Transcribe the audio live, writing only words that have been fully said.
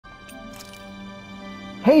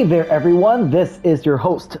Hey there everyone, this is your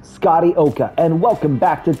host, Scotty Oka, and welcome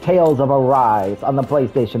back to Tales of Arise on the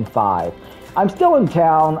PlayStation 5. I'm still in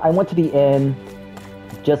town. I went to the inn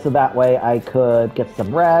just so that way I could get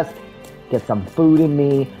some rest, get some food in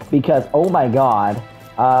me, because oh my god,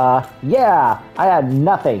 yeah, I had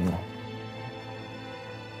nothing.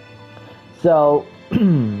 So,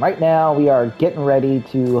 right now we are getting ready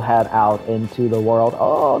to head out into the world.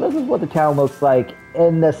 Oh, this is what the town looks like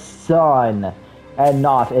in the sun and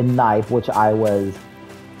not in night, which I was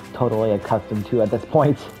totally accustomed to at this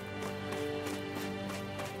point.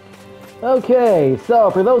 Okay,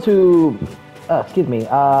 so for those who,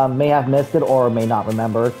 may have missed it or may not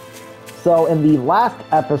remember. So in the last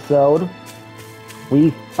episode,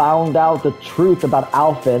 we found out the truth about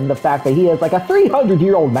Alphen, the fact that he is like a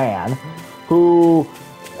 300-year-old man who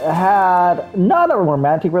had not a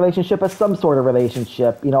romantic relationship, but some sort of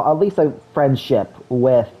relationship, you know, at least a friendship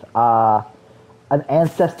with an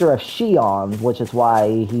ancestor of Shionne, which is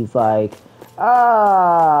why he's like,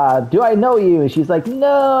 do I know you? And she's like,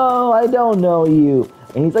 no, I don't know you.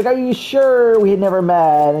 And he's like, are you sure we had never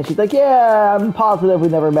met? And she's like, yeah, I'm positive we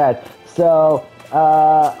never met. So,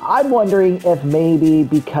 I'm wondering if maybe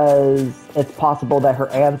because it's possible that her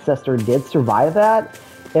ancestor did survive that,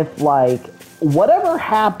 if like, whatever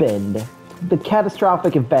happened, the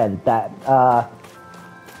catastrophic event that,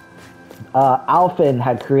 Alphen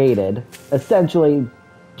had created, essentially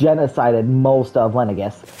genocided most of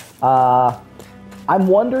Lenegis. I'm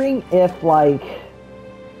wondering if, like,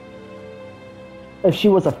 if she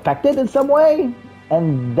was affected in some way,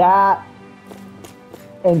 and that,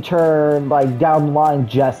 in turn, like, down the line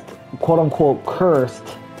just, quote-unquote,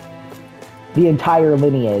 cursed the entire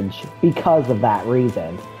lineage because of that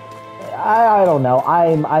reason. I don't know.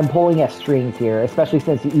 I'm pulling at strings here, especially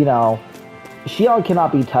since, you know, Shionne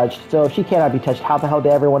cannot be touched, so if she cannot be touched, how the hell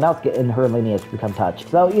did everyone else get in her lineage become touched?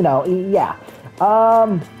 So, you know, yeah.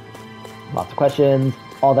 Lots of questions,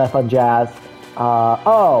 all that fun jazz.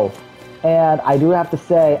 Oh, and I do have to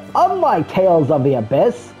say, unlike Tales of the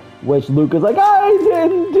Abyss, which Luke is like, I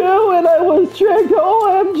didn't do it, I was tricked,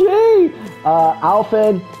 OMG!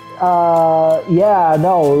 Alphen, yeah,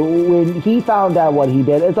 no, when he found out what he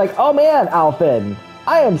did, it's like, oh man, Alphen,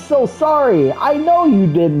 I am so sorry, I know you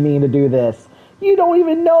didn't mean to do this. You don't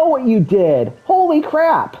even know what you did. Holy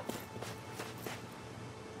crap.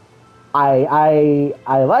 I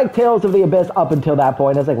like Tales of the Abyss up until that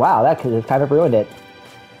point. I was like, wow, that just kind of ruined it.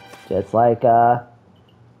 Just like, well,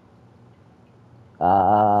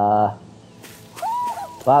 I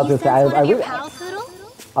was gonna say, I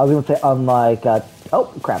was gonna say, unlike,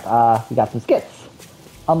 oh crap, we got some skits.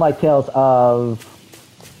 Unlike Tales of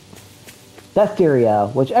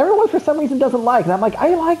Desteria, which everyone for some reason doesn't like, and I'm like,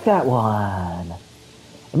 I like that one.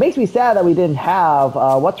 It makes me sad that we didn't have,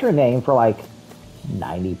 what's her name for like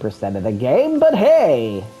 90% of the game, but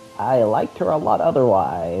hey, I liked her a lot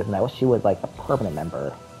otherwise, and I wish she was like a permanent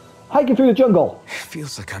member. Hiking through the jungle. It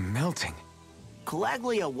feels like I'm melting.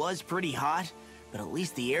 Calaglia was pretty hot, but at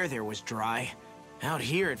least the air there was dry. Out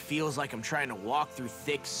here, it feels like I'm trying to walk through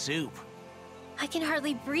thick soup. I can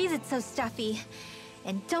hardly breathe, it's so stuffy.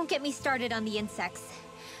 And don't get me started on the insects.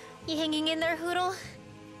 You hanging in there, Hoodle?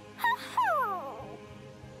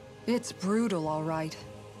 It's brutal, all right.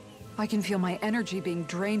 I can feel my energy being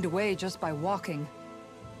drained away just by walking.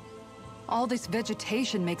 All this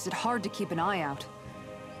vegetation makes it hard to keep an eye out.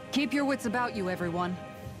 Keep your wits about you, everyone.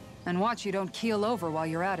 And watch you don't keel over while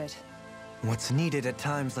you're at it. What's needed at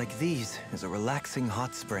times like these is a relaxing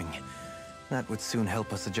hot spring. That would soon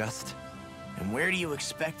help us adjust. And where do you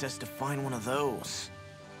expect us to find one of those?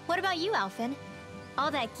 What about you, Alphen?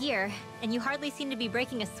 All that gear, and you hardly seem to be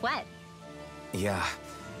breaking a sweat. Yeah,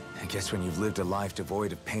 I guess when you've lived a life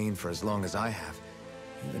devoid of pain for as long as I have,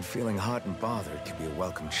 even feeling hot and bothered can be a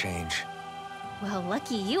welcome change. Well,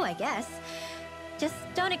 lucky you, I guess. Just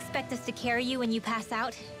don't expect us to carry you when you pass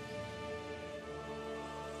out.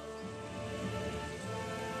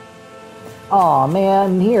 Aw,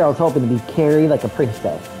 man, here I was hoping to be carried like a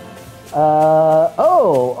princess.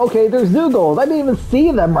 Oh, okay, there's Zoogles. I didn't even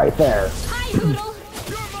see them right there. Hi, Hoodle!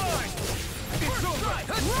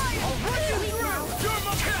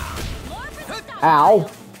 Ow.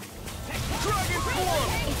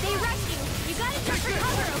 If they rush you, you gotta jump for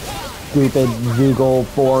cover, okay? Stupid Zoogle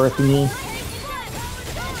 4 thingy.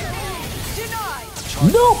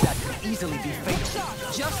 Nope! That could easily be fatal.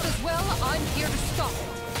 Just as well, I'm here to stop it.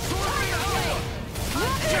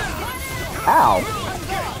 Ow.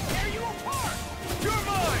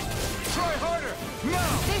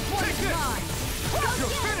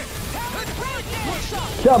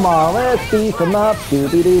 Come on, let's beat them up. Doop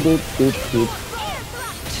doop doop doop doop.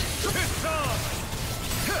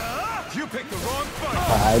 picked the wrong fight.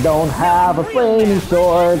 I don't have a flaming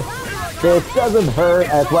sword. This doesn't hurt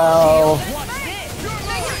as well.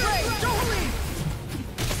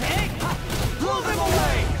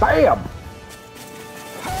 Bam!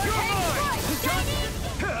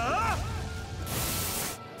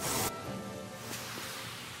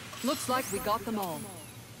 Looks like we got them all.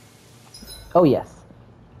 Oh yes.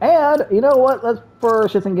 And you know what? Let's for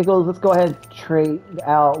shits and giggles, let's go ahead and trade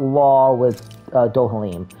out Law with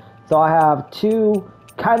Dohalim. So I have 2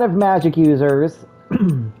 kind of magic users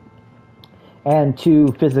and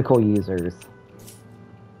 2 physical users.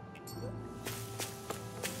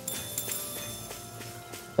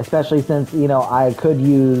 Especially since, you know, I could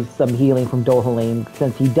use some healing from Dohalim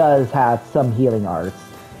since he does have some healing arts.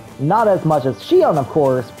 Not as much as Shionne, of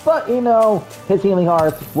course, but, you know, his healing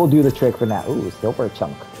arts will do the trick for now. Ooh, silver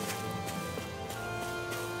chunk.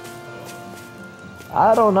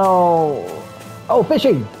 I don't know... Oh,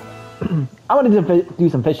 fishing! I want to do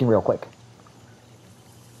some fishing real quick.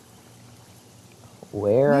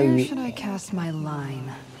 Where are you? Where should I cast my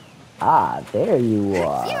line? Ah, there you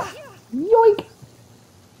are. Yoink!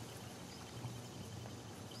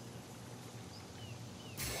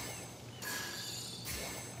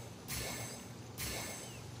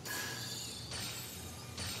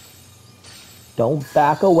 Don't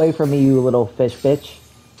back away from me, you little fish bitch.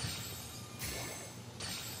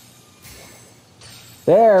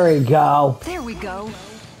 There we go. There we go.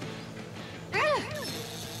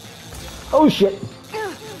 Oh shit.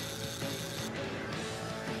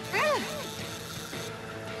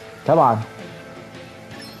 Come on.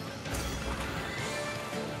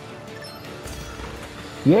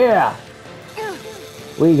 Yeah.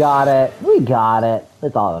 We got it. We got it.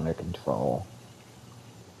 It's all under control.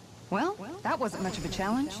 Well, that wasn't much of a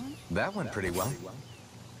challenge. That went pretty well.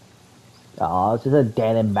 Oh, it's just a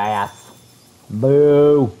dead bass.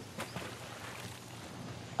 Boo.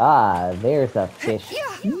 Ah, there's a fish.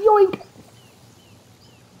 Yoink.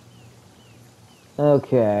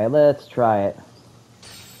 Okay, let's try it.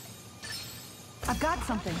 I've got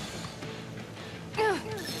something.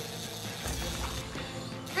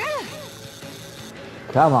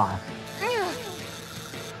 Come on.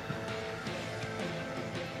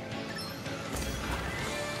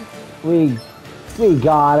 We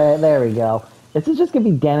got it. There we go. Is this just gonna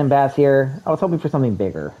be Dan and Bass here? I was hoping for something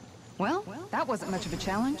bigger. Well, that wasn't much of a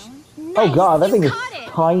challenge. Oh god, that thing is caught it.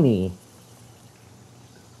 tiny.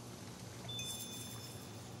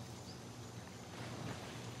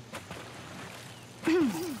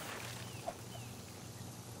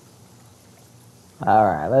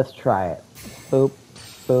 Alright, let's try it. Boop,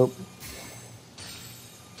 boop.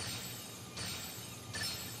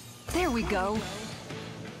 There we go.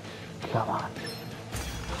 Come on.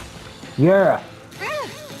 Yeah.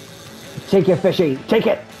 Take it, fishy. Take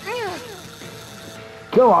it.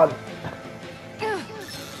 Come on.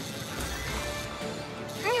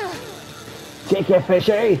 Take it,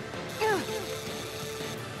 fishy.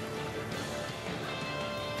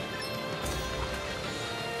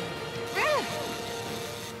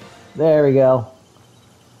 There we go.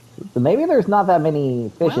 So maybe there's not that many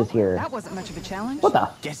fishes Well, here. that wasn't much of a challenge. What the?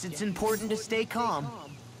 Guess it's important to stay calm.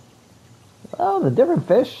 Oh, the different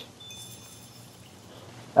fish.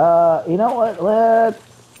 You know what? Let's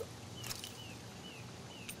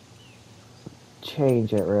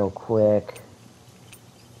change it real quick.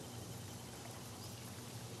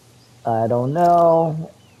 I don't know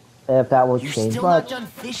if that will You're change still much. not done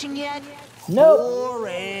fishing yet? Nope.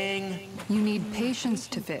 Boring. You need patience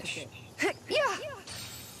to fish.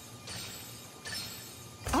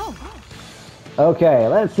 Oh, Okay,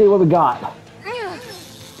 let's see what we got.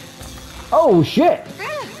 Oh shit!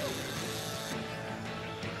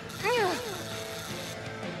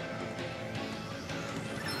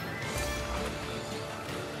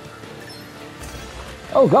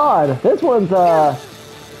 Oh god, this one's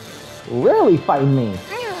really fighting me.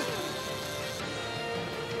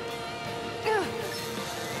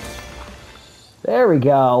 There we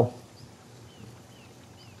go.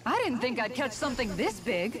 I didn't think I'd catch something this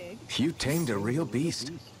big. You tamed a real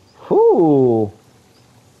beast. Whew.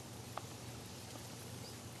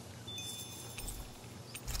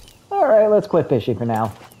 Alright, let's quit fishing for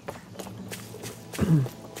now.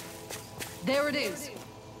 There it is.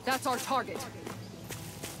 That's our target.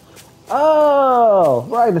 Oh,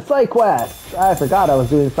 right, the side quest. I forgot I was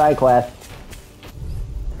doing side quests.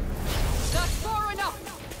 That's far enough.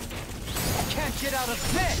 Can't get out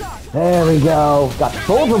of bed. There we go. Got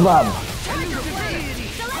both of them.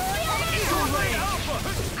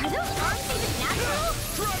 Are those arms even natural?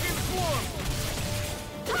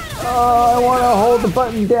 Oh, I want to hold the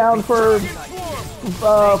button down for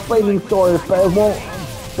flaming swords, but it won't.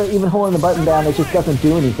 But even holding the button down, it just doesn't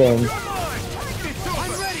do anything.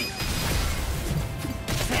 I'm ready.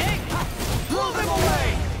 Blow them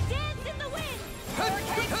away. Dance in the wind! Going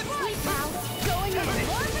in.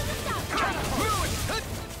 More for the stop!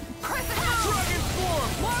 Dragon form.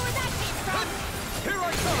 More where that came from! Here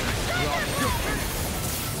I come.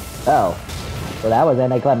 Oh, well that was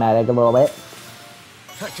anticlimactic a little bit.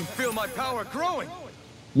 I can feel my power growing.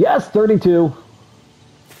 Yes, 32.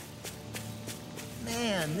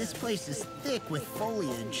 Man, this place is thick with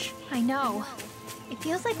foliage. I know. It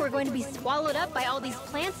feels like we're going to be swallowed up by all these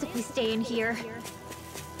plants if we stay in here.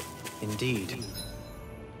 Indeed.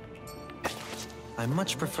 I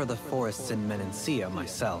much prefer the forests in Menancia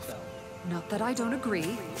myself. Not that I don't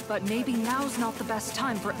agree, but maybe now's not the best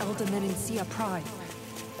time for Elda Menancia Pride.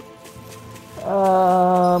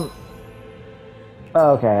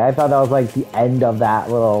 Okay, I thought that was like the end of that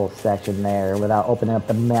little section there without opening up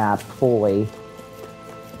the map fully.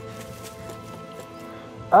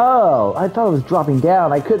 Oh, I thought it was dropping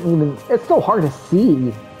down. I couldn't even... It's so hard to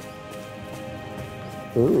see.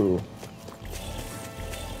 Ooh.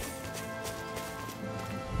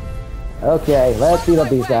 Okay, let's beat up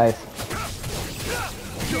these guys.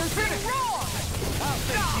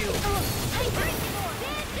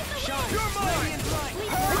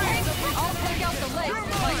 I'll take out the legs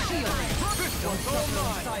with my shield.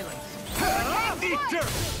 Eat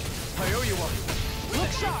dirt. I owe you one.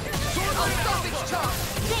 Look sharp. I'll stop its charge.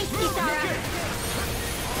 Thanks, Kisara!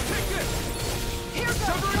 Take this. Here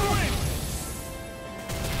goes.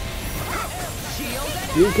 Shield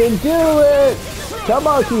and You can do it! Come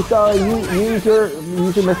on, Kisara, you use your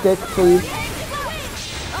mystic, please.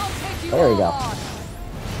 I'll take you There we go. all on.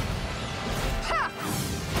 Ha!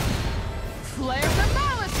 Flare the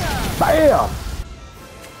Malisa. Bam!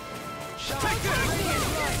 Take this.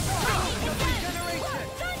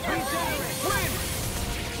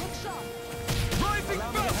 Rising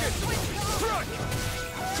Falcon. Strike.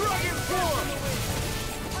 Dragon form.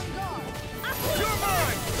 You're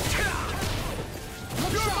mine.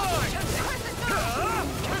 You're mine.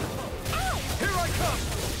 Here I come.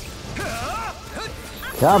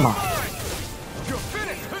 Come on. You're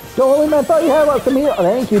finished. Dohalim, I thought you had some heal.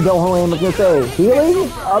 Thank you, Dohalim. I was gonna say,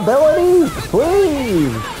 healing abilities,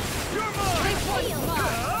 please. You're mine.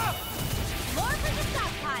 More for the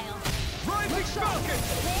stockpile! Rising Falcon.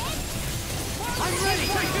 I'm ready.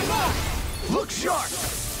 Take this off. Look sharp.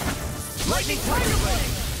 Lightning Tiger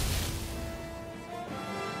Blade.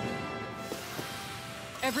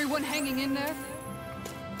 Everyone hanging in there?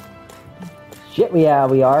 Shit, we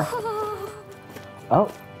are. Oh,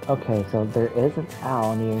 okay, so there is an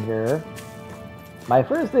owl near here. My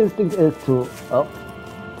first instinct is to... Oh.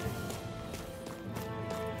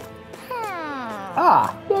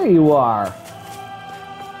 Ah, there you are.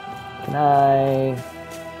 Can I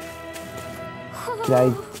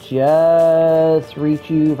just reach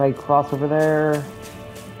you if I cross over there?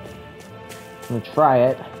 I'm gonna try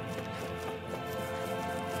it.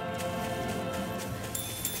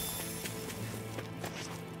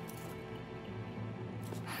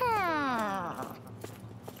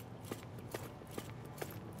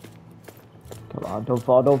 Come on, don't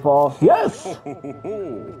fall, don't fall. Yes!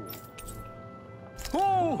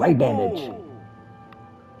 Right bandage.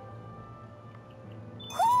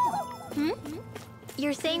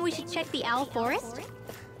 You're saying we should check the Owl Forest?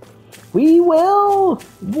 We will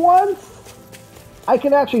once I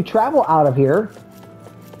can actually travel out of here.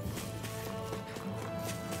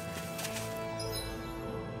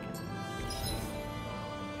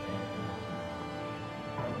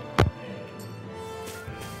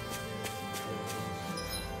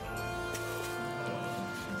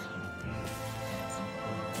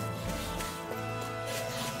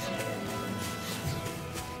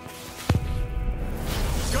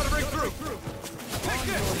 Gotta break through. Take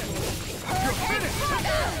this. You're finished.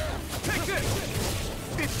 Take this.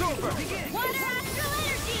 It's over. Water astral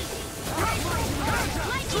energy!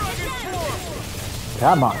 Dragon form.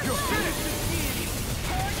 Come on. You're finished.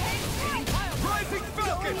 Rising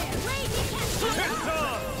Falcon. It's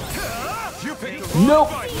on. You picked the wrong Nope.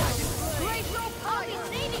 fight. I'll be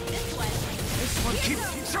saving this one! This one keeps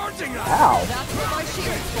charging us. Ow. That's what my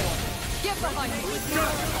shield's for. Get behind me.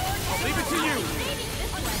 Got it. I'll leave it to you.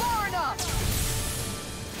 Far enough.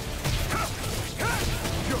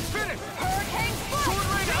 You're finished. Hurricane Sword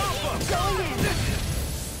Rain Alpha. going in.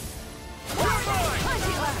 You're mine.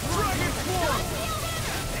 Dragon form.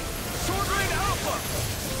 Sword Rain Alpha.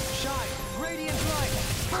 Shine. Radiant light.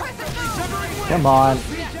 Severing wind. Come on.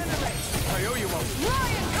 I owe you one.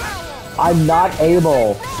 I'm not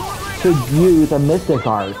able to use a mystic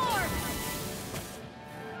art.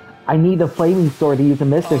 I need the flaming sword to use the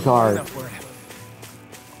Mystic card.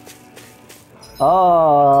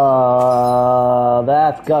 Oh,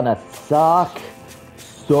 that's gonna suck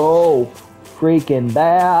so freaking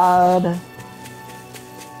bad.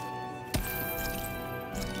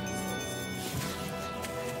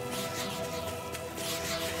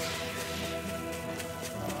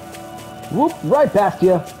 Whoop, right past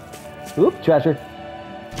you. Whoop, treasure.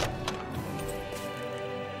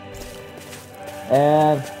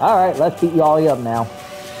 And, alright, let's beat you all up now.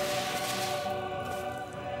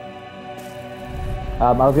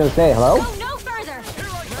 I was gonna say, hello? Go no further!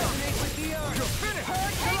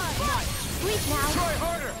 Sleep now. Try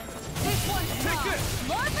harder. This one's Take this.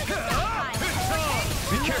 more for the sky.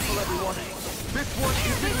 Be careful, everyone. This one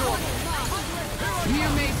isn't normal. You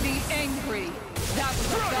made me angry. That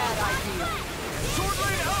was a bad idea. Sword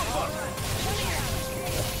Lane Alpha!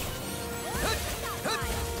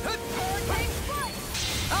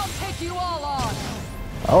 I'll take you all on.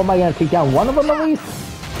 Oh, am I gonna take down one of them at least?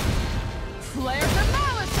 Flare the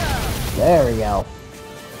Malisa! There we go.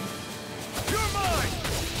 You're mine!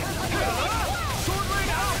 Sword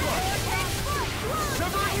Lane Alpha!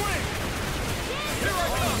 Severing Wing! Here I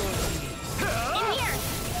come! In here.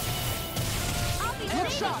 I'll be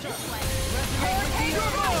Good safe shot. this way.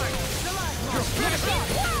 You're mine! You're finished!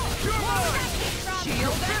 You're mine!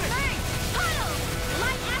 Shield and ring. Huddle.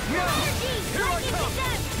 Light after Now! energy. Here I Lightning come!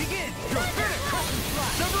 condemned. Begin! You're finished!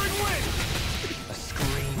 Severing Wing! A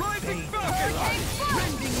scream. Rising Falcon!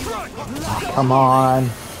 Strike! Come on.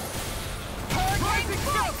 Rising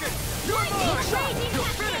Falcon! You're mine! Raging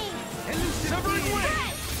You're finished! Severing Wing!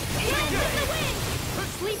 Dance in the wind.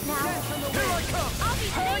 Sleep now. Here I come! I'll be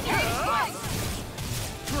singing.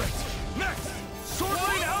 Drift! Next! Sword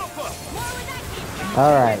Lane Alpha! More where that came from.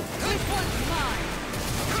 Alright. This one's mine!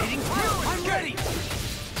 I'm ready!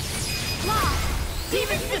 Lost.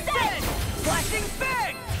 Demon's Descent. Flashing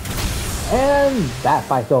Fang! And that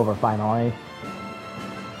fight's over finally.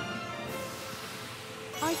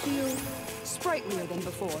 I feel sprightlier than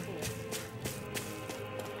before.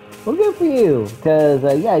 Well, good for you, because,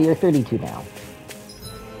 yeah, you're 32 now.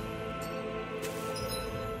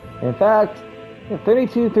 In fact, yeah,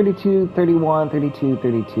 32, 32, 31, 32,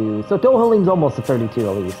 32. So Dohaling's almost a 32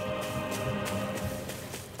 at least.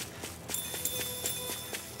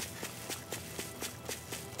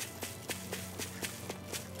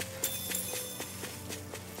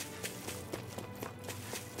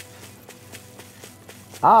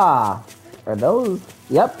 Ah, are those?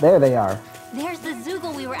 Yep, there they are. There's the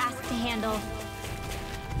Zoogle we were asked to handle.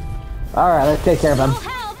 Alright, let's take care of them. Little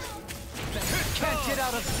help. Can't get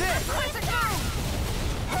out of this!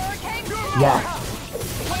 Hurricane. Yeah.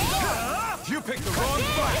 You picked the wrong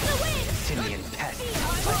fight! In the wind. Simian pest. I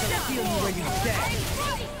can feel you where you stand!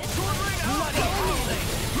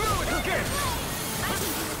 Bloody escape!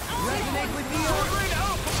 Resonate with me! Sword Lane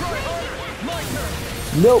Alpha! Try harder! My turn!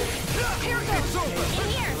 Nope. Here it's over! In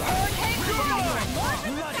here. Hurricane. You're mine! More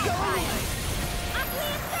for the sky. I'm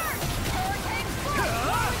clean, sir. Hurricane.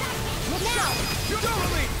 Now.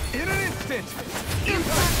 Totally! In an instant!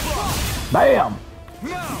 Impact block! Bam!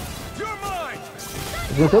 Now! You're mine! I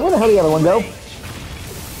was gonna say, where the hell did the other one go?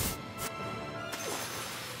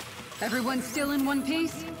 Everyone still in one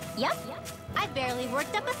piece? Yep. I barely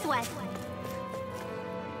worked up a sweat.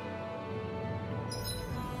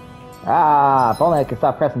 Ah, if only I could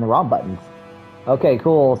stop pressing the wrong buttons. Okay,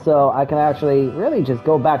 cool. So I can actually really just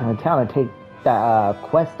go back into town and take that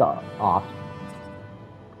quest off.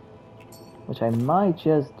 Which I might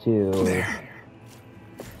just do. There.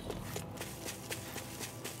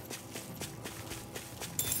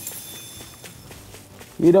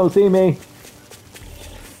 You don't see me.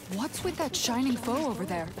 What's with that shining foe over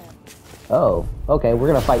there? Oh, okay, we're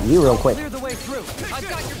gonna fight you real quick. Clear the way through! I've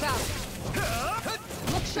got your back!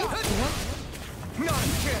 Look sharp. Not a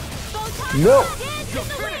chance! Nope. Dance in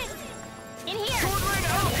the wind. In here. Sword Lane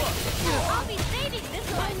Alpha! I'll be saving this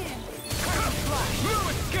one. No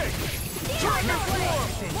escape! Try this way.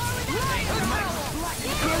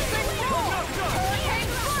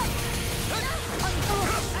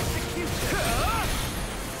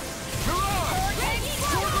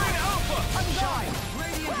 Sword Lane Alpha! Shine!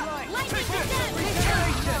 Radiant light! Lightning Take this! condemned.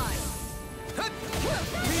 Regeneration!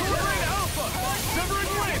 Sword Lane Alpha!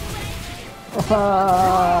 Severing Wing! I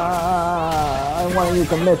want to use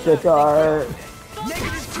the Mystic Art.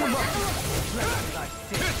 Negative too much!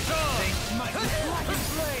 It's on!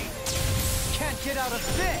 Can't get out of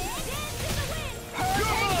this!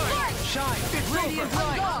 You're mine! Shine! It's radiant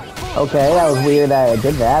light! Okay, that was weird that I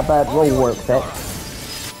did that, but we'll work with it.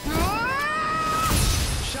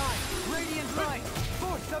 Shine! Radiant light!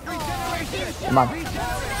 Force of regeneration! Come on.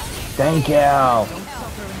 Thank you. Don't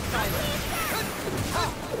suffer in silence.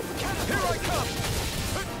 Here I come!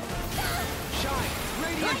 Shine!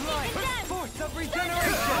 Radiant light! Force of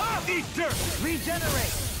regeneration! Eat dirt!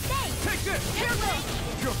 Regenerate! Take this!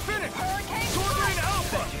 You're finished! Sword Rain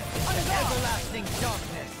Alpha! Everlasting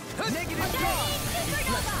darkness! Negative charge!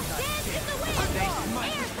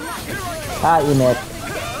 Ah, you missed.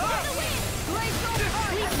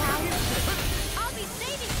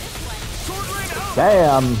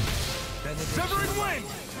 Damn. Severing wind!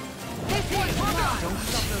 Don't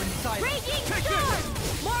suffer in silence! Raging storm!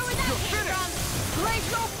 More with that from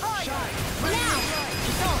Glacial Punch!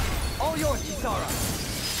 Now! All yours, Kisara!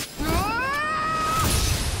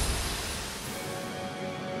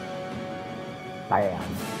 Bam.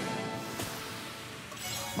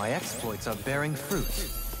 My exploits are bearing fruit.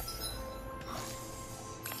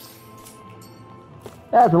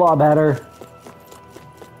 That's a lot better.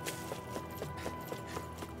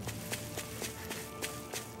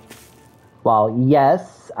 Well,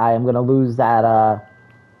 yes, I am gonna lose that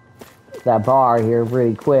that bar here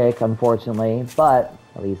really quick, unfortunately, but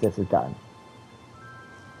at least this is done.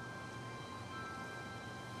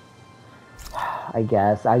 I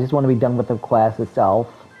guess. I just want to be done with the quest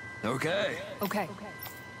itself. Okay. Okay.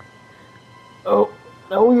 Oh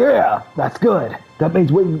yeah, that's good. That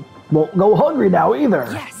means we won't go hungry now either.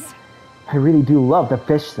 Yes. I really do love to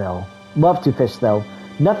fish though. Love to fish though.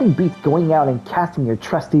 Nothing beats going out and casting your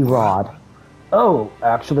trusty rod. Oh,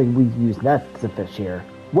 actually we use nets to fish here.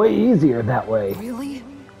 Way easier that way. Really?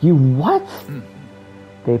 You what?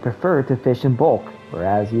 They prefer to fish in bulk,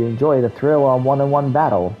 whereas you enjoy the thrill on one-on-one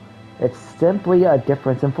battle. It's simply a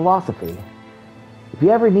difference in philosophy. If you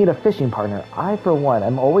ever need a fishing partner, I for one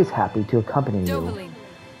am always happy to accompany you. Dovaline.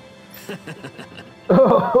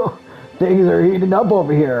 Oh, things are heating up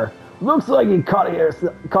over here. Looks like you caught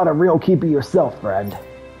a real keeper yourself, friend.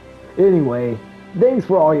 Anyway, thanks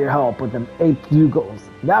for all your help with them ape dugals.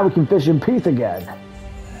 Now we can fish in peace again.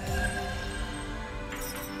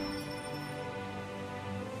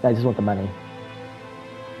 I just want the money.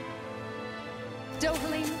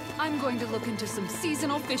 Dovaline, I'm going to look into some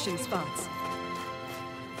seasonal fishing spots.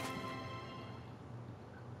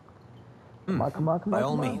 Come on, come on, come on. By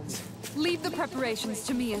all come on. means. Leave the preparations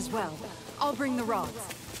to me as well. I'll bring the rods.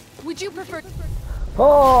 Would you prefer...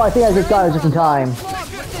 Oh, I think I just got it just in time. Slog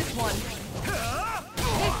with this one.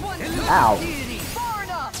 This one's Ow. far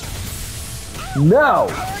enough. No!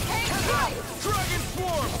 Hurricane strike. Dragon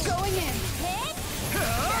Swarm! Going in.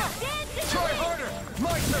 Try harder!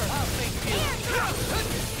 My turn!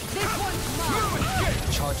 This one's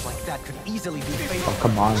mine. Charge like that could easily be fatal.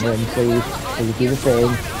 Come on, Rin, please. Please do the thing.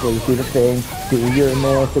 Please do the thing. Do your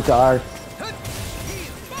mystic arts.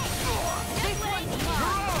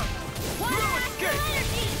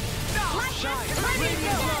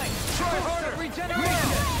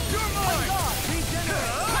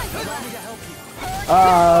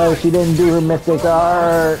 She didn't do her mystic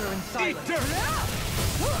art.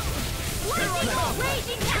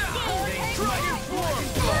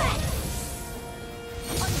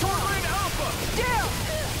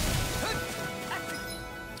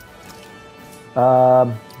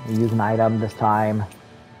 Use an item this time.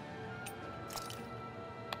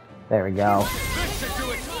 There we go.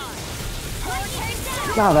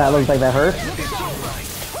 Now that looks like that hurt.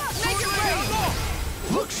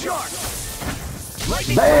 Look sharp!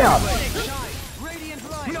 Bam!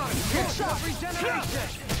 Radiant light!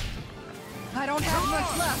 Regeneration! I don't have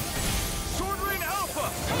much left. Sword Rain Alpha!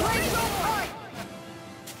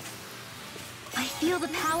 I feel the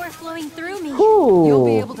power flowing through me. You'll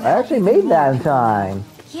be Ooh, able to I help actually even made that more in time.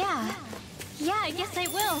 Yeah, I guess I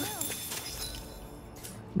will.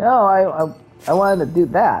 No, I wanted to do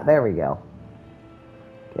that. There we go.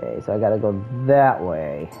 Okay, so I gotta go that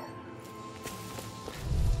way.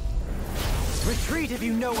 Retreat if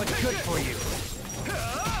you know what's good for you.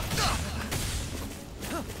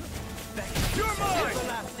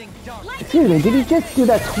 Everlasting darkness. Excuse me, did you just do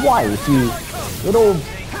that twice, you little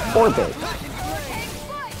orbit?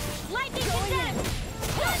 Lightning descent!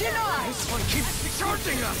 This one keeps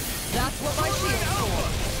charging us! That's what my shield's for.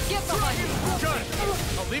 Get behind me. Got it!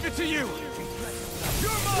 I'll leave it to you!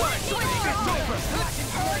 You're mine! It's over! Rising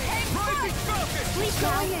Falcon! Please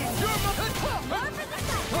go in. You're mine!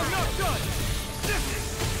 I'm not done!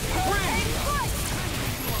 Ring!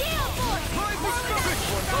 Steel force! Rising Falcon! This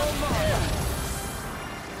one's all mine!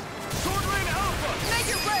 Sword Rain Alpha! Make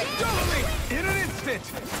it rain! Doubling! In an instant!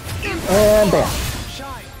 And bam.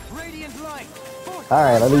 Shine! Radiant light!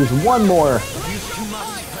 Alright, at least one more. Use too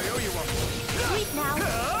much! I owe you one! Sleep now.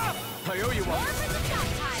 I owe you one!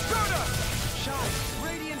 Stardust! Shine!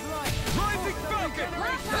 Radiant light! Rising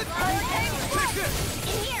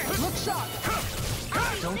In here! Look sharp!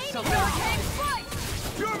 Don't sell Hurricane flight!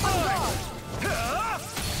 You're mine!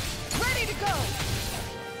 Ready to go!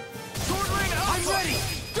 Sword Rain Alpha! I'm ready!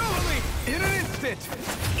 Totally! In an instant!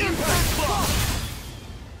 Impact block!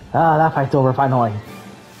 Ah, that fight's over finally.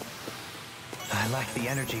 I lack the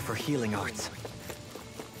energy for healing arts.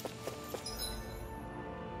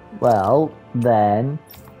 Well, then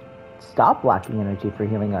stop lacking energy for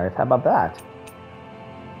healing arts. How about that?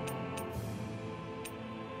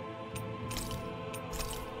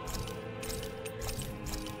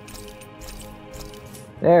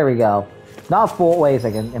 There we go. Not full. Wait a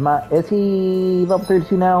second. Is he level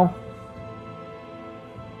 32 now?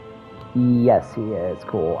 Yes, he is.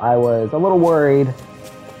 Cool. I was a little worried.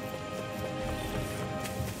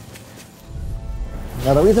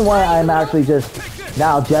 Now, the reason why I'm actually just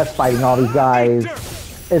fighting all these guys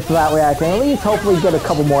is so that way I can at least hopefully get a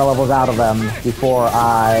couple more levels out of them before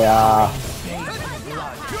I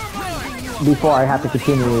have to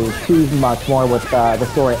continue too much more with the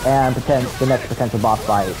story and the next potential boss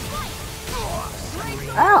fight.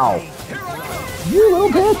 Ow! You little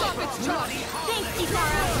bitch!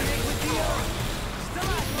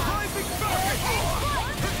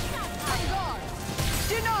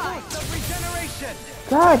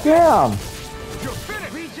 God damn!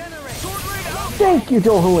 Thank you,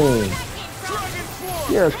 Dohaleen!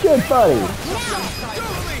 You're a good buddy!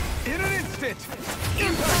 In an instant!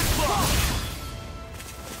 Impact block!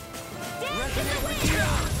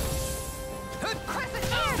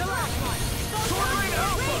 Sword Rain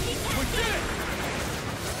Alpha! We did it!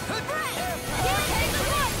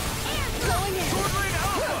 Sword Rain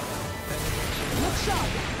Alpha! Look sharp!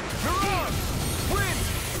 Mirage! Wind!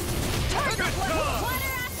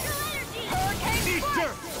 Eat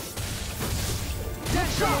dirt!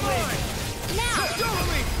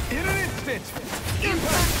 In an instant!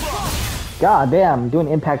 Impact block! God damn, doing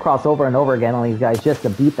impact cross over and over again on these guys just to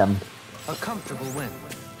beat them. A comfortable win.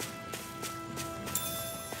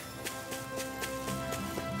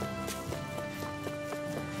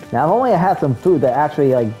 Now, if only I had some food that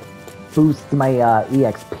actually, like, boosts my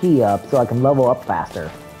EXP up so I can level up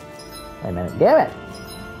faster. Wait a minute. Damn it!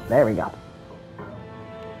 There we go.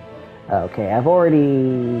 Okay, I've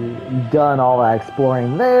already done all that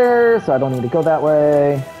exploring there, so I don't need to go that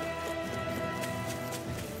way.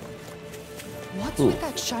 What's with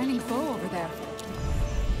that shining foe over there?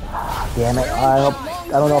 Damn it, I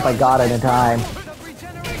don't know if I got it in time.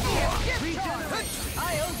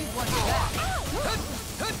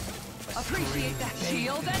 Appreciate that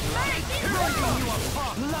shield and make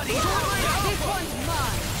bloody. This one's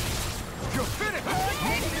mine. You're finished!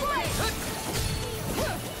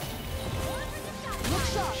 Look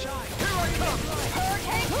sharp. Here I come!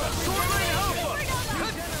 Sword Rain Alpha!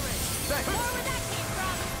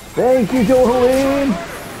 Thank you, Dohaleen!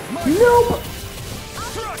 Nope!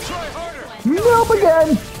 Try harder! Nope again!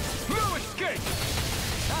 No escape!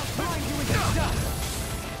 I'll find you with the dust.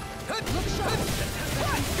 Look sharp.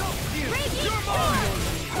 You're mine!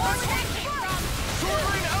 Sword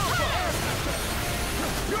Rain Alpha!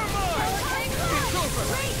 You're mine! It's over!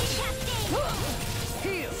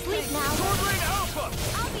 Heal. Sleep now. Sword Rain Alpha!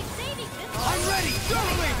 I'll be saving this one. I'm ready!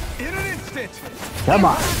 Totally! In an instant! Come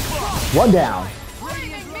on. One down.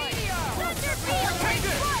 Radiant meteor! Thunder field. Take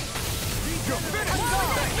it! You're finished!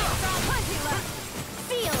 Plenty left.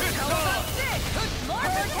 Field. More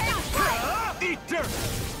hurricane strike. Eat dirt!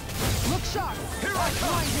 Look sharp. Here I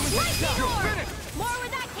come! You're finished! More where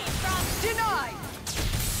that came from. Denied.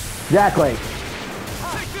 Exactly.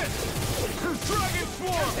 Take this! Dragon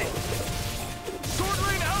Swarm! Sword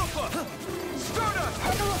Rain Alpha! Stardust!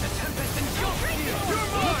 The Tempest engulfs you! You're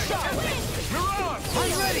mine! Mirage!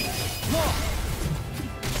 I'm ready.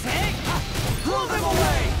 Blow them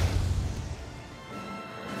away!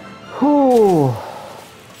 Whew.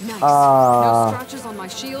 Nice. No scratches on my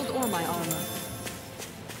shield or my armor.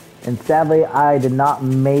 And sadly, I did not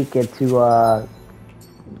make it to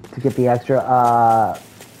get the extra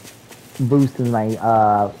boost in my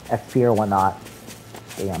XP or whatnot.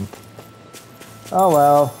 Damn. Oh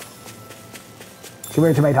well. Come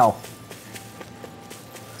here, tomato.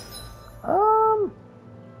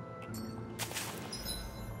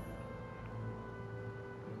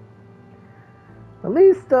 At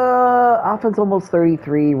least Alpha's almost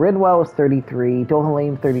 33, Ridwell is 33,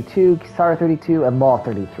 Dohaleen 32, Kisara 32, and Maul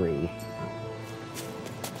 33.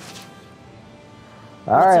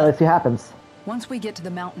 Alright, let's see what happens. Once we get to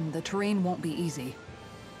the mountain, the terrain won't be easy.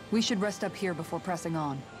 We should rest up here before pressing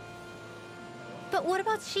on. But what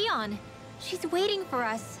about Shionne? She's waiting for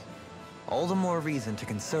us. All the more reason to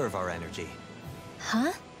conserve our energy.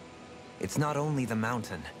 Huh? It's not only the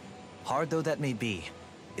mountain. Hard though that may be,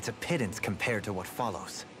 it's a pittance compared to what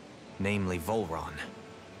follows. Namely Volron.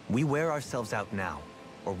 We wear ourselves out now,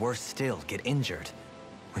 or worse still, get injured.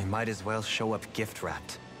 We might as well show up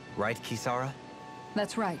gift-wrapped. Right, Kisara?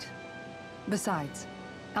 That's right. Besides,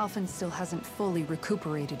 Alphen still hasn't fully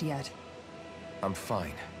recuperated yet. I'm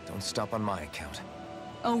fine. Don't stop on my account.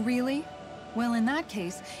 Oh, really? Well, in that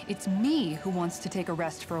case, it's me who wants to take a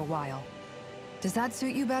rest for a while. Does that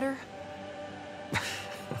suit you better?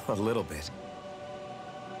 A little bit.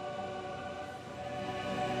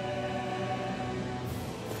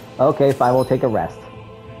 Okay, fine, we'll take a rest.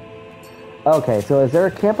 Okay, so is there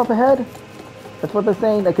a camp up ahead? That's what they're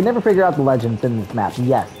saying? I can never figure out the legends in this map.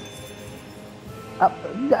 Yes.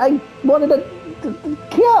 I wanted a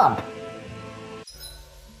camp!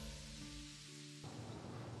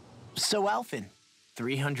 So, Alphen,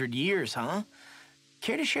 300 years, huh?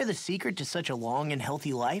 Care to share the secret to such a long and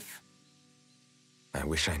healthy life? I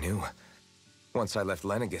wish I knew. Once I left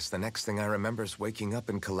Lenegis, the next thing I remember is waking up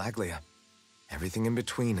in Calaglia. Everything in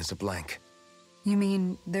between is a blank. You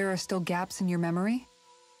mean there are still gaps in your memory?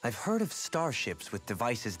 I've heard of starships with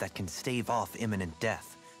devices that can stave off imminent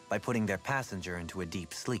death by putting their passenger into a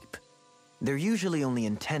deep sleep. They're usually only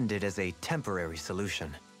intended as a temporary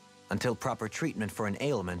solution, until proper treatment for an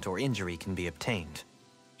ailment or injury can be obtained.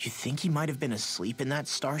 You think he might have been asleep in that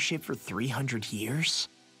starship for 300 years?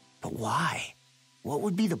 But why? What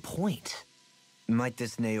would be the point? Might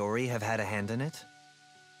this Naori have had a hand in it?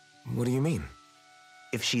 What do you mean?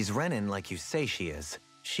 If she's Renin like you say she is,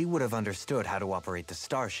 she would have understood how to operate the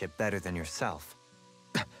starship better than yourself.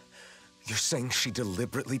 You're saying she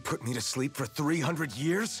deliberately put me to sleep for 300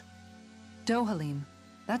 years? Dohalim,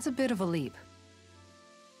 that's a bit of a leap.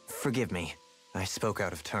 Forgive me. I spoke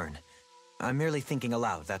out of turn. I'm merely thinking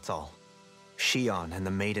aloud, that's all. Shionne and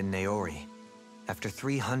the maiden Naori. After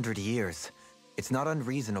 300 years, it's not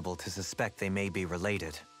unreasonable to suspect they may be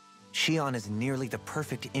related. Shionne is nearly the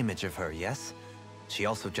perfect image of her, yes? She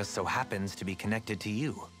also just so happens to be connected to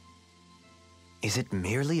you. Is it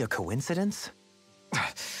merely a coincidence?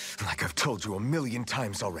 Like I've told you 1,000,000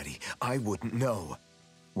 times already, I wouldn't know.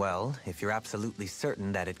 Well, if you're absolutely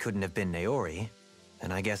certain that it couldn't have been Naori,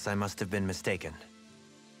 then I guess I must have been mistaken.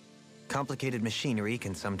 Complicated machinery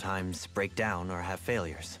can sometimes break down or have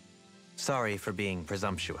failures. Sorry for being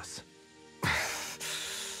presumptuous.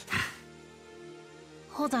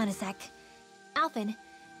 Hold on a sec. Alphen,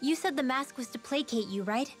 you said the mask was to placate you,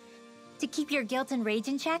 right? To keep your guilt and rage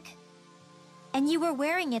in check? And you were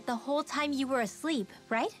wearing it the whole time you were asleep,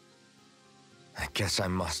 right? I guess I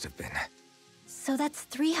must have been. So that's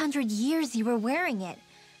 300 years you were wearing it.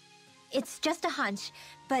 It's just a hunch,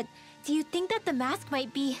 but do you think that the mask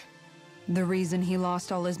might be... The reason he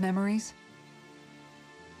lost all his memories?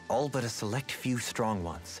 All but a select few strong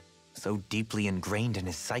ones, so deeply ingrained in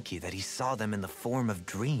his psyche that he saw them in the form of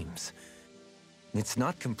dreams. It's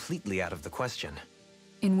not completely out of the question.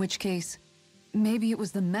 In which case, maybe it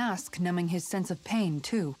was the mask numbing his sense of pain,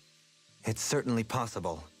 too. It's certainly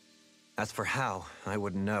possible. As for how, I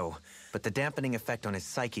wouldn't know, but the dampening effect on his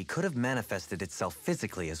psyche could have manifested itself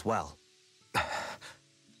physically as well.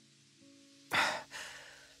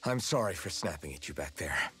 I'm sorry for snapping at you back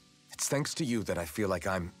there. It's thanks to you that I feel like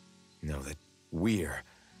that we're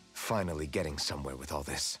finally getting somewhere with all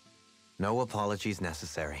this. No apologies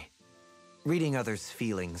necessary. Reading others'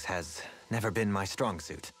 feelings has never been my strong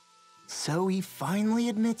suit. So he finally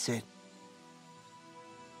admits it.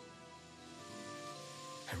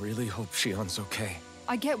 I really hope Shionne's okay.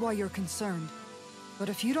 I get why you're concerned. But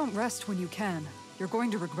if you don't rest when you can, you're going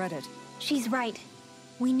to regret it. She's right.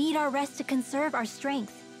 We need our rest to conserve our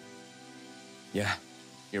strength. Yeah,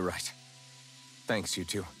 you're right. Thanks, you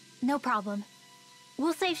two. No problem.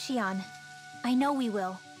 We'll save Shionne. I know we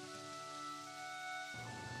will.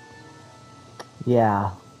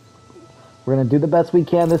 Yeah. We're gonna do the best we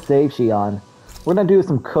can to save Shionne. We're gonna do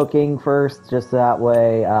some cooking first, just that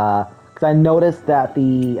way, because I noticed that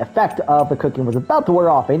the effect of the cooking was about to wear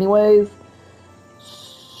off anyways.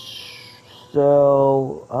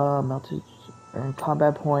 So, melted, earn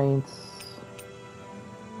combat points.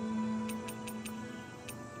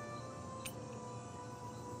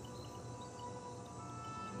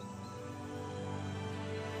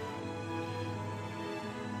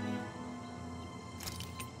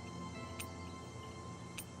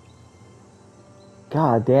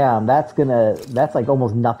 God damn, that's like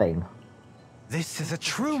almost nothing. This is a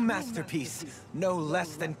true masterpiece, no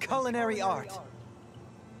less than culinary art.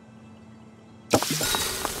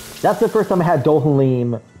 That's the first time I had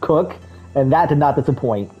Dohalim cook, and that did not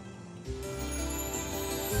disappoint.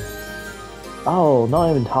 Oh,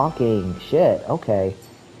 not even talking. Shit, okay.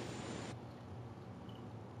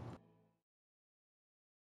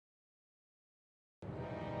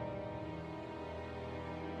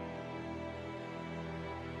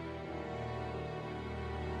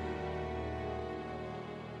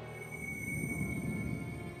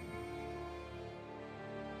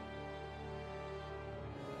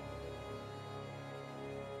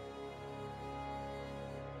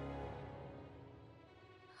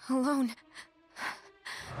 Alone.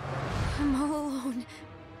 I'm all alone.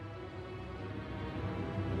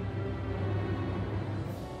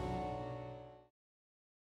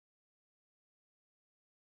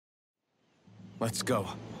 Let's go.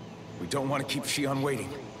 We don't want to keep Shionne waiting.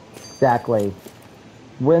 Exactly.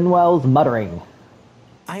 Rinwell's muttering.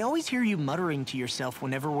 I always hear you muttering to yourself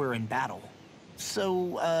whenever we're in battle.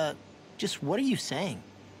 So, just what are you saying?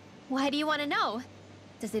 Why do you want to know?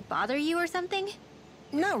 Does it bother you or something?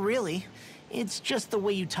 Not really. It's just the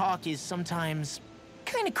way you talk is sometimes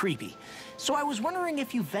kind of creepy. So I was wondering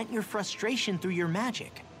if you vent your frustration through your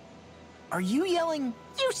magic. Are you yelling,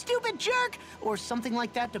 "You stupid jerk," or something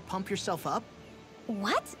like that to pump yourself up?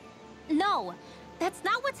 What? No, that's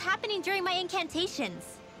not what's happening during my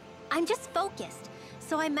incantations. I'm just focused,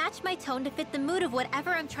 so I match my tone to fit the mood of whatever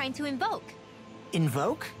I'm trying to invoke.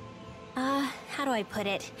 Invoke? How do I put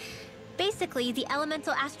it? Basically, the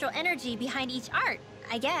elemental astral energy behind each art,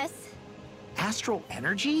 I guess. Astral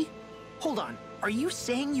energy? Hold on, are you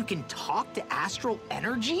saying you can talk to astral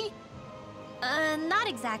energy? Not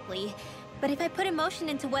exactly. But if I put emotion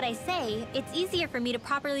into what I say, it's easier for me to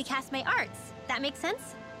properly cast my arts. That makes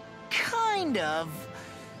sense? Kind of.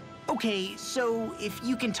 Okay, so if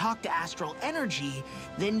you can talk to astral energy,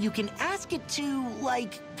 then you can ask it to,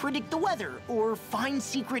 like, predict the weather or find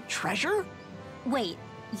secret treasure? Wait,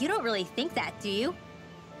 you don't really think that, do you?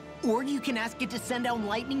 Or you can ask it to send down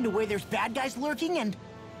lightning to where there's bad guys lurking and...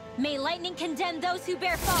 May lightning condemn those who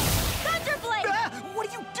bear false! Thunderblade! Ah, what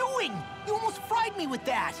are you doing? You almost fried me with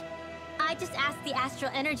that! I just asked the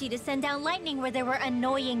astral energy to send down lightning where there were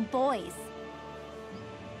annoying boys.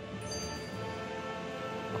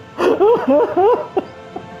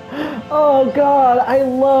 Oh god, I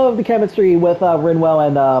love the chemistry with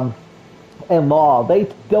Rinwell and Law.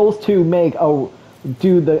 Those two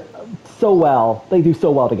so well. They do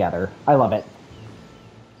so well together. I love it.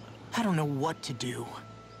 I don't know what to do.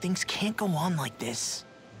 Things can't go on like this.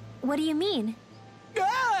 What do you mean?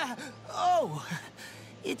 Ah! Oh,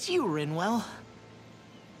 it's you, Rinwell.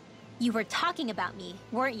 You were talking about me,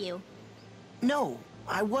 weren't you? No,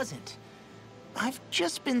 I wasn't. I've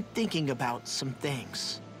just been thinking about some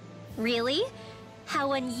things. Really?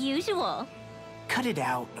 How unusual. Cut it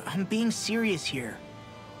out. I'm being serious here.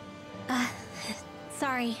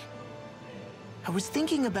 Sorry. I was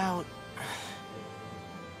thinking about...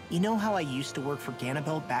 You know how I used to work for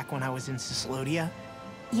Ganabelt back when I was in Cyslodia?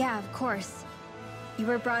 Yeah, of course. You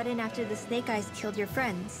were brought in after the Snake Eyes killed your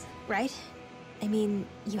friends, right? I mean,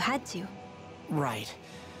 you had to. Right.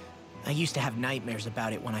 I used to have nightmares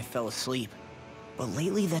about it when I fell asleep. But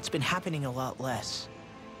lately that's been happening a lot less.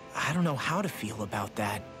 I don't know how to feel about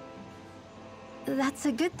that. That's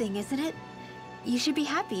a good thing, isn't it? You should be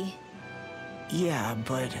happy. Yeah,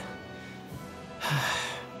 but...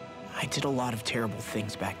 I did a lot of terrible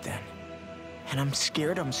things back then. And I'm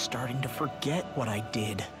scared I'm starting to forget what I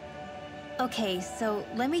did. Okay, so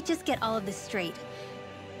let me just get all of this straight.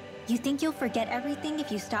 You think you'll forget everything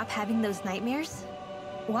if you stop having those nightmares?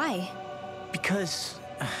 Why? Because...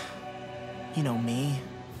 You know me.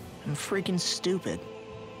 I'm freaking stupid.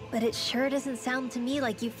 But it sure doesn't sound to me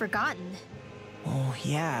like you've forgotten. Oh,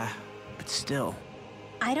 yeah. But still.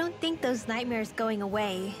 I don't think those nightmares going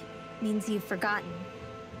away means you've forgotten.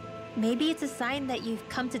 Maybe it's a sign that you've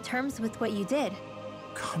come to terms with what you did.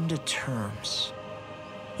 Come to terms?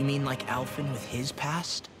 You mean like Alphen with his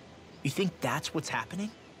past? You think that's what's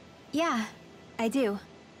happening? Yeah, I do.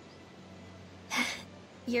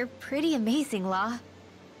 You're pretty amazing, Law.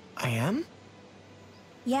 I am?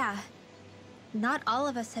 Yeah. Not all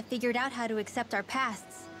of us have figured out how to accept our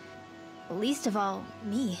pasts. Least of all,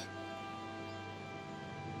 me.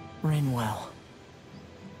 Rinwell.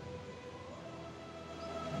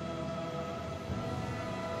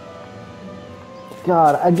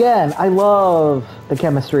 God, again, I love the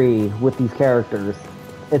chemistry with these characters.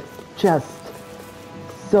 It's just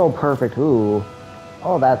so perfect. Ooh.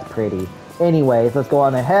 Oh, that's pretty. Anyways, let's go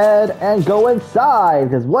on ahead and go inside,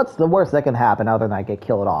 because what's the worst that can happen other than I get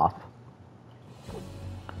killed off?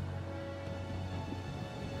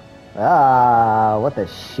 Ah, what the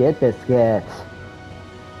shit biscuit.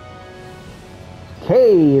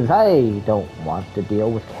 Caves! I don't want to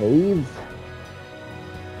deal with caves.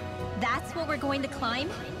 That's what we're going to climb?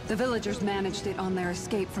 The villagers managed it on their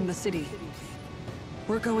escape from the city.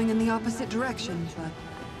 We're going in the opposite direction, but...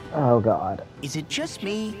 Oh god. Is it just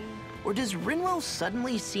me? Or does Rinwell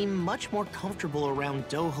suddenly seem much more comfortable around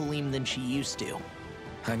Dohalim than she used to?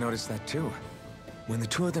 I noticed that too. When the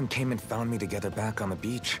two of them came and found me together back on the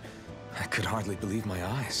beach, I could hardly believe my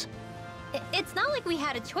eyes. It's not like we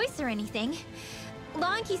had a choice or anything.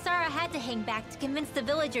 Law and Kisara had to hang back to convince the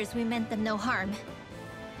villagers we meant them no harm.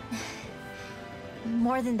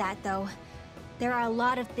 More than that, though. There are a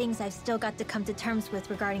lot of things I've still got to come to terms with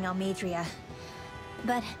regarding Almadria.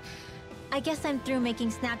 But I guess I'm through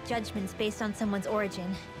making snap judgments based on someone's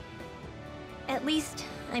origin. At least,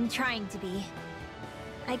 I'm trying to be.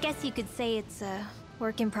 I guess you could say it's a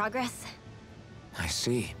work in progress. I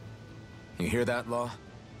see. You hear that, Law?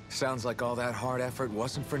 Sounds like all that hard effort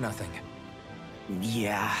wasn't for nothing.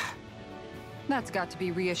 Yeah. That's got to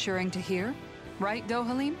be reassuring to hear. Right,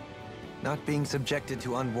 Dohalim? Not being subjected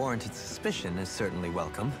to unwarranted suspicion is certainly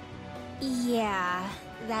welcome. Yeah,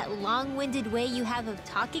 that long-winded way you have of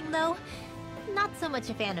talking, though? Not so much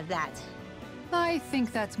a fan of that. I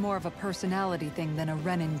think that's more of a personality thing than a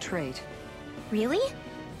Renin trait. Really?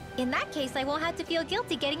 In that case, I won't have to feel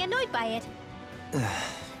guilty getting annoyed by it.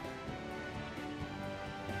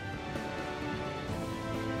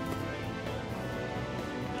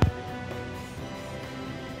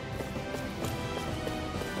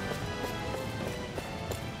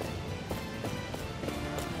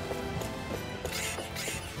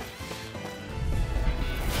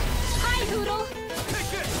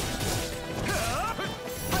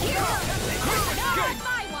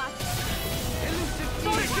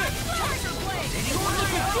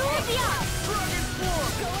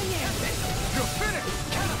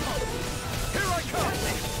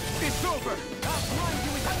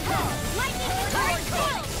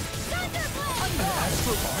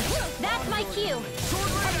 That's my cue!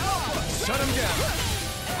 Shut him down!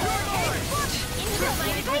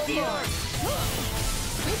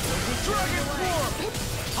 Dragon form!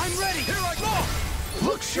 I'm ready! Here I go!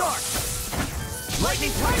 Look sharp!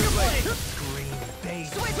 Lightning Tiger Blade! Green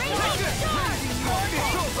base! Switch! Raging Star!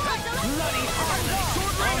 Bloody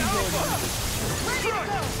Ready to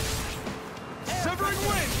go! Severing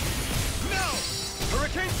Wind! Now!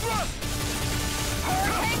 Hurricane Thrust!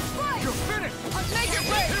 Hurricane Strike! You're finished! Make it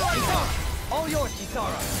break! Here I come! All yours,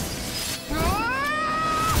 Kisara.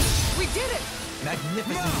 We did it!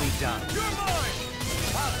 Magnificently done. You're mine!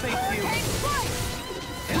 I'll face you. Hurricane Strike!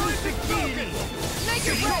 Elusive Deity. Make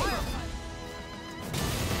it break!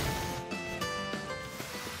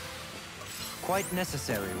 Quite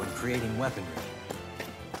necessary when creating weaponry.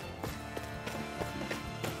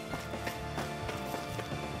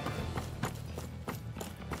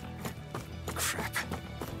 Crap.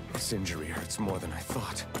 This injury hurts more than I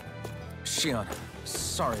thought. Shionne,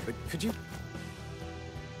 sorry, but could you...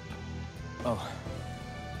 Oh.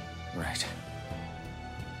 Right.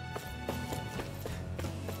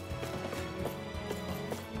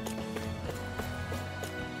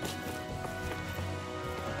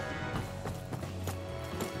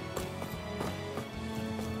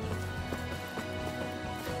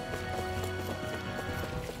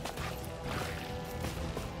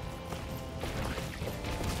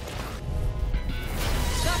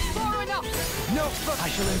 No, I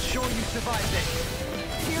shall ensure you survive this.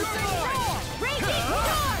 Piercing Roar! Raging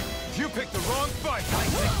Star! you picked the wrong fight!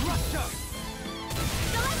 Russia!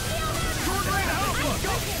 Sword Rain Alpha!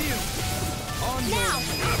 Now!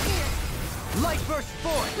 Light burst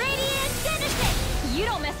forth. Radiant Genesis! You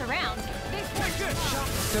don't mess around. Take this!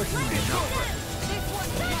 Certainly not.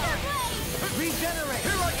 Regenerate!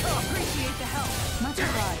 Here I come! Appreciate the help. Much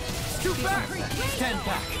obliged. Scoot back! Stand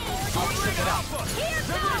back. Sword Rain Alpha! Here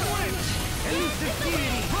Severing Wind! Elusive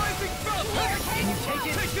Deity. Rising Belt! Can you take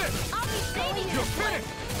it? Take this! I'll be saving You're this one. finished!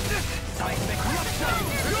 Seismic Russia.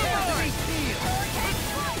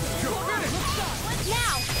 You're finished!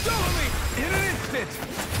 Now! Dohalim! In an instant!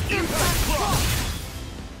 Impact Cross!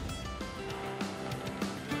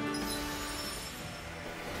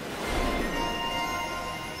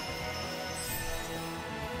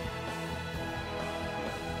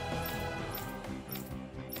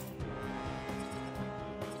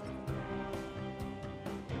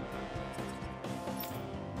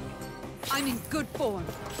 I'm in good form.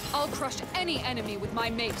 I'll crush any enemy with my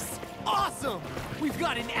mace. Awesome! We've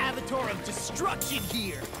got an avatar of destruction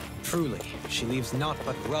here! Truly, she leaves naught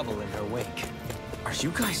but rubble in her wake. Are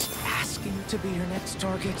you guys asking to be her next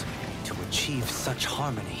target? To achieve such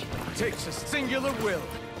harmony. Takes a singular will.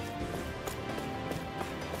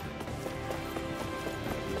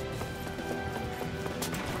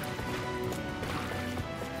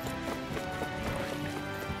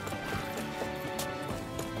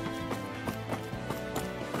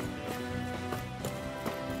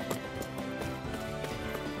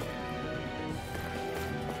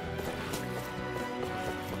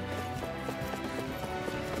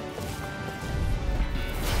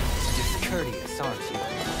 Discourteous, aren't you? Not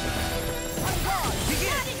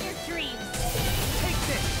in your dreams! Take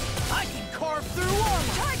this! I can carve through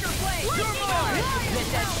armor! Tiger Blade! You're mine! Let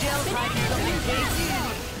that shell hide in something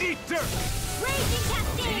tasty! Eater!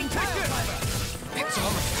 Raging cascade! It's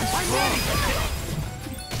almost I'm ready!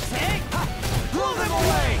 Hey! Blow them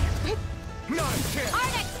away! Not a chance!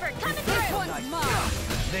 Art expert coming through! This one's mine!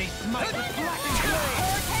 They smite with blackened blade!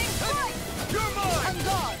 Hurricane strike! You're mine! On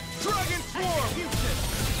guard! Dragon swarm!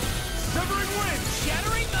 Severing wind!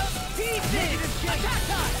 Shattering of pieces! Attack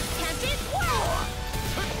time! Tempted whirl!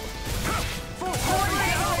 Full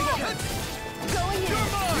coordination! Going in! You're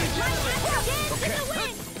mine! My cascade to the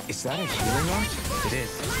wind! Is that a healing art? It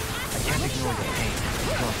is. I can't ignore the pain.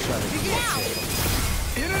 I'll try to do Now!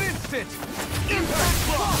 In an instant! Impact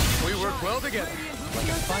block! We work well together.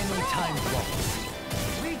 Like a finely timed waltz.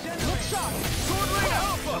 Look sharp! Sword Rain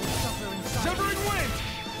Alpha! Severing wind!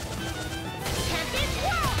 Tempted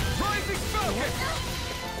whirl! Rising Falcon!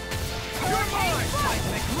 You're mine!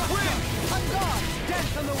 Wind! On guard!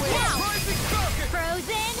 Dance on the wind! Now! Rising Falcon!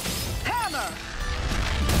 Frozen! Hammer!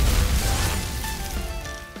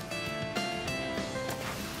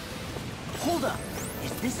 Hold up.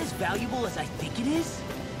 Is this as valuable as I think it is?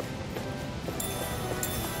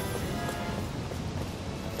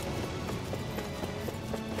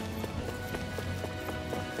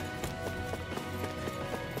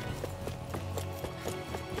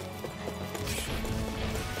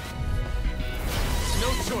 No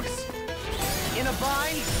choice. In a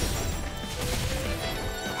bind?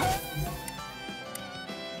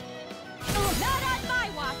 Not on my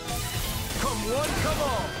watch! Come one, come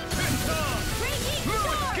all. Fist on. Raging No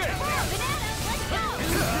storm! escape. Banana, let's go!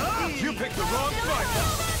 You picked the wrong fight.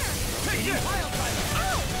 Take this.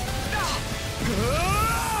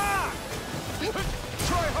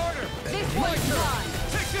 Try harder. This one's mine!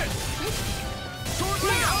 Take this. Sword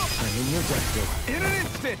Rain Alpha! I'm in your death door. In an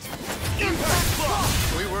instant! Impact block!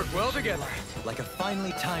 We work well together. Like a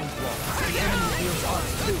finely timed waltz. The enemy feels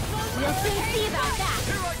ours too. We'll soon see about that!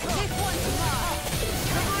 Here I come! This one's mine!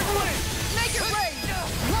 Severing wind! Make it rain!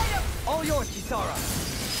 Light up! All yours, Kisara.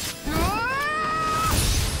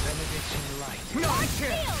 Benediction light. Not a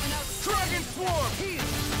chance! Dragon swarm!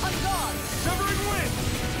 On guard! Severing wind!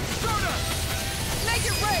 Stardust! Make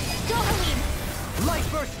it rain! Go, Helene! Light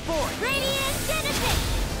burst forth. Radiant Genesis!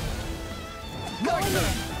 Going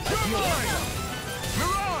in! You're mine!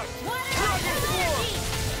 Mirage! Dragon swarm!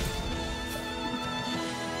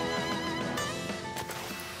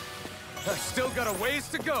 I've still got a ways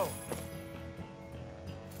to go.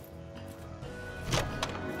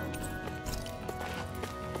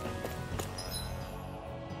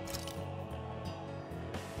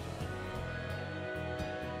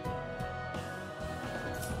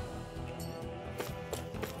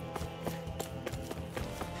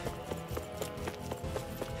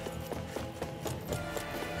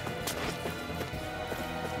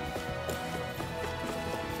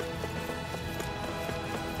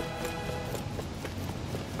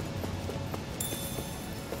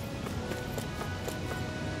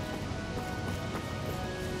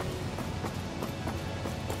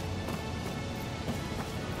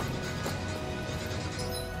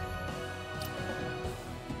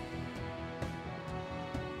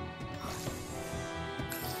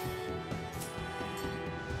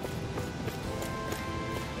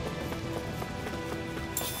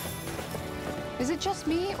 Is it just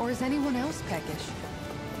me, or is anyone else peckish?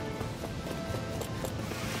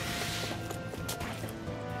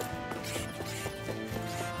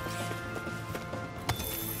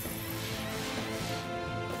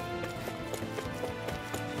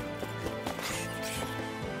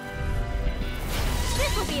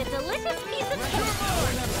 This will be a delicious piece of cake!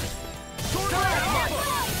 Sword Rain Alpha!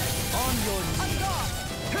 On your knees.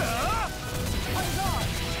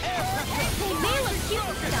 They may look cute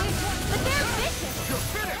and stuff, but they're vicious! You're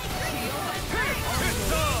finished!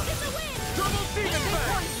 It's on! Double demon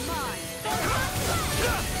back!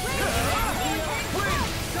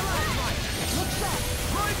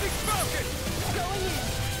 Rising Falcon!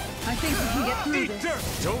 I think we can get through Eat this. dirt!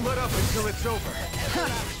 Don't let up until it's over.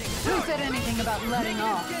 Who said anything about letting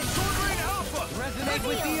off? Sword Rain Alpha! Resonate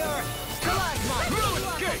with the earth. No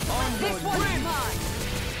escape! This one's mine! Mirage!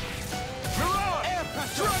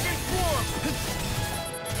 Dragon Swarm!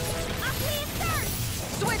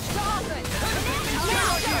 Switch to offense!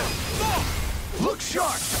 Look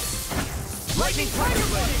sharp! Lightning Tiger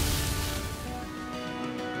Blade!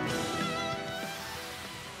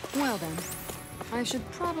 Well then, I should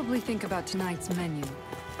probably think about tonight's menu.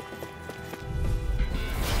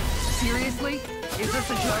 Seriously? Is this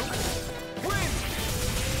a joke? Wind!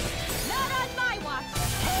 Not on my watch!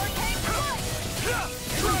 Hurricane Strike!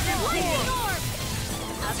 Dragon Lightning Swarm! Orb!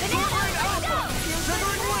 Up and Sword Rain out! Alpha!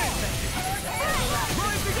 Severing wind!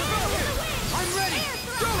 Rising Falcon! I'm ready!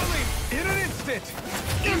 Go, Helene! In an instant!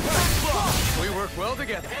 Impact block! We work well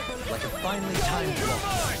together. Like a finely timed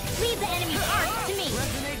walk. Leave the enemy's arc to me.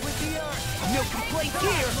 Resonate with the earth. No complaints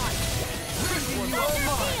here! This one's all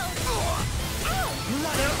mine.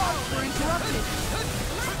 Their arcs were interrupted!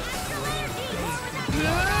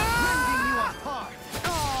 Rending you apart.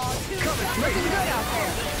 Looking good out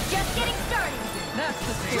there. Just getting started. That's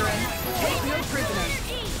the spirit. Take no prisoners.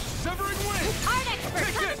 Severing wind. Art expert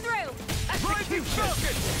Take coming it. through. Rising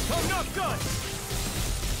falcon. I'm not done.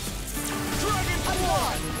 Dragon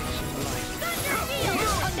swarm. Thunder field.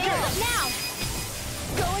 They up now.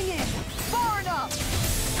 Going in. Far enough.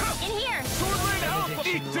 In here. Sword rain alpha.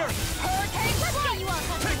 Eat dirt. Hurricane. Let's get you all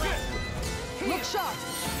tucked Take away. it. Look sharp.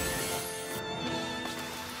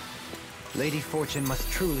 Lady Fortune must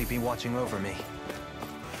truly be watching over me.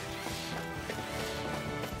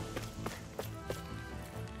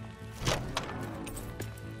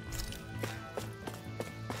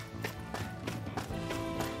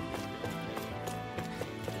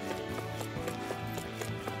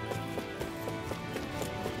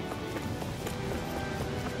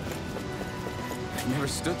 I've never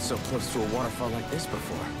stood so close to a waterfall like this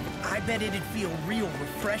before. I bet it'd feel real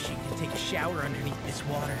refreshing to take a shower underneath this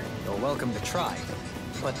water. You're welcome to try,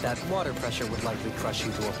 but that water pressure would likely crush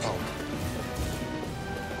you to a pulp.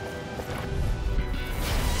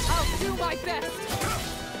 I'll do my best.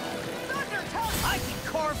 I can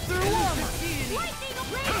carve through armor! Lightning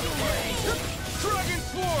blazing. Dragon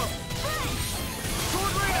swarm.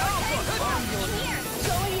 Sword rain alpha. In here.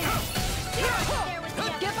 Going in. There was the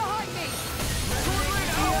Get behind me. Sword rain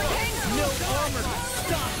alpha. No armor can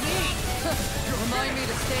stop me! Remind me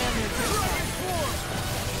to stand there. Dragon swarm.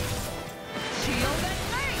 Shield and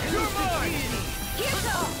flame. You're mine. Here's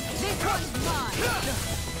up. This one's mine.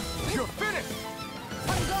 You're finished.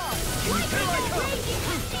 On guard. Here I come.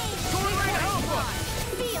 Sword rain alpha.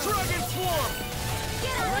 Field. Dragon swarm.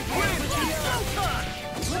 Get out of here. Wind.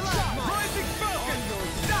 Rising falcon.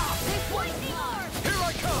 Stop. This one's mine. Here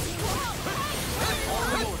I come.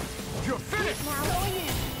 You're finished. Going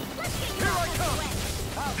in. Here I come.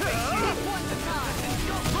 This one's mine.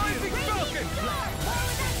 Rising falcon.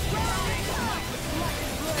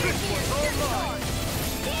 This one's all mine.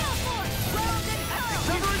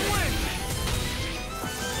 Severing wind.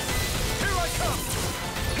 Here I come.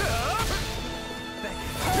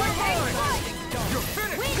 You're mine. You're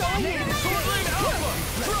finished. Sword rain alpha.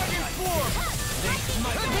 Dragon swarm.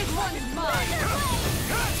 This one's mine.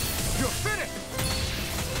 You're finished.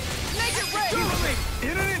 Make it rain. Dueling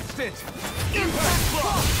in an instant. Impact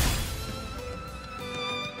block.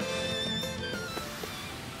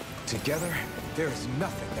 Together, there is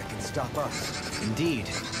nothing that can stop us. Indeed,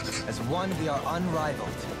 as one we are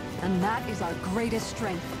unrivaled. And that is our greatest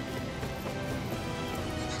strength.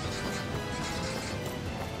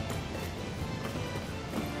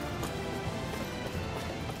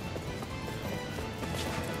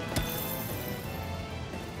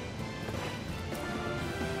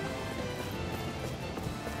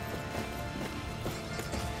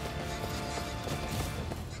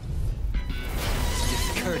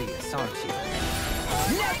 Courteous, aren't you?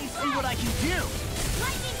 Now you see what I can do!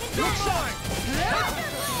 Look sharp.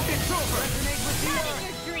 It's over. Not in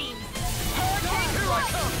your dreams. Here I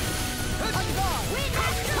come.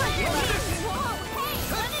 Whoa, hey,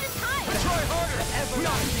 one at a time. Try harder.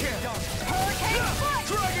 Everlasting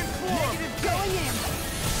Dragon swarm. Going in.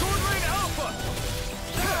 Sword rain alpha.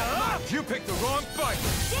 You picked the wrong fight.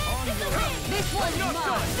 Dance in the wind. This one's Not mine.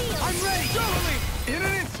 done. I'm ready. Dueling in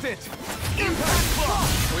an instant. Impact block.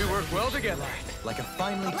 We work well together. Like a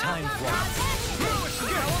finely timed walk. Now it's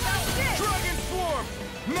Dragon swarm.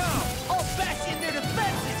 Now. I'll bash in their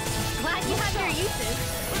defenses! Glad you have your uses.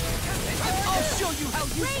 I'll show you how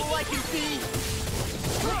useful I can be!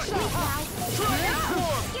 Dragon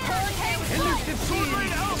swarm. Elusive Sword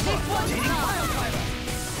rain alpha.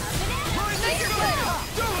 Rising falcon.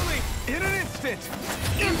 Dueling in an instant.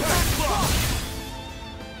 Impact block.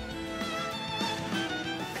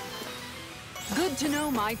 Good to know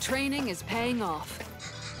my training is paying off.